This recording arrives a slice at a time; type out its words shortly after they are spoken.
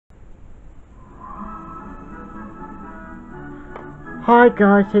Hi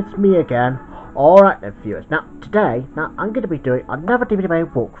guys, it's me again. Alright then viewers, today I'm going to be doing another DVD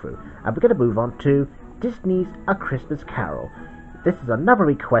walkthrough, and we're going to move on to Disney's A Christmas Carol. This is another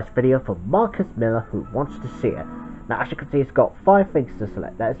request video from Marcus Miller, who wants to see it. Now as you can see, it's got 5 things to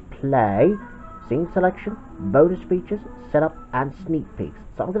select. That is play, scene selection, bonus features, setup and sneak peeks.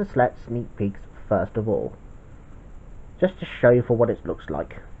 So I'm going to select sneak peeks first of all, just to show you for what it looks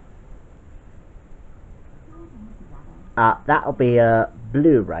like. That'll be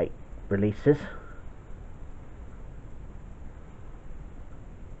Blu-ray releases.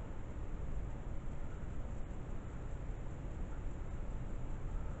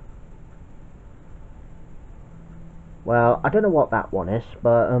 Well, I don't know what that one is,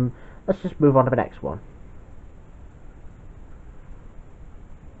 but let's just move on to the next one.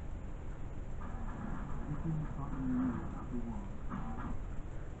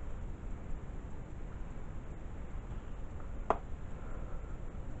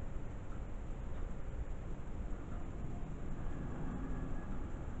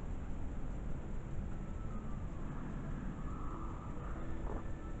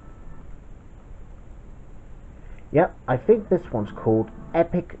 Yep, I think this one's called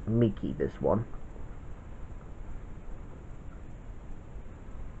Epic Mickey, this one.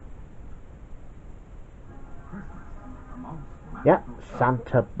 Yep,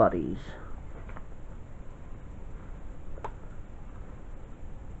 Santa Buddies.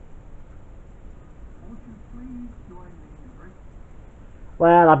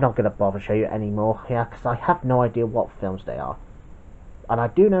 Well, I'm not going to bother show you anymore here, because I have no idea what films they are. And I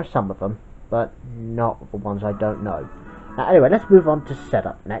do know some of them, but not the ones I don't know. Now anyway, let's move on to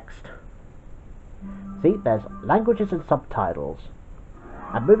setup next. See, there's languages and subtitles.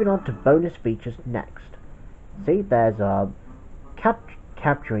 And moving on to bonus features next. See, there's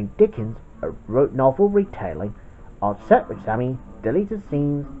capturing Dickens, a novel retelling, on set with Sammy, deleted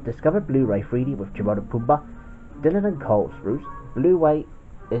scenes, discovered Blu-ray 3D with Timon and Pumbaa, Dylan and Cole's Roost, Blu-ray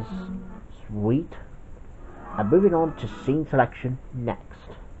is sweet. And moving on to scene selection next.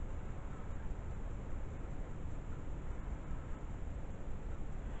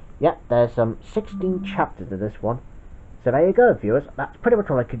 Yep, there's 16 chapters in this one. So there you go, viewers. That's pretty much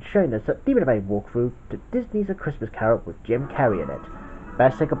all I can show you. That's a DVD walkthrough to Disney's A Christmas Carol with Jim Carrey in it.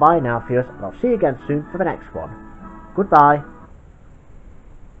 Best say goodbye now, viewers, and I'll see you again soon for the next one. Goodbye.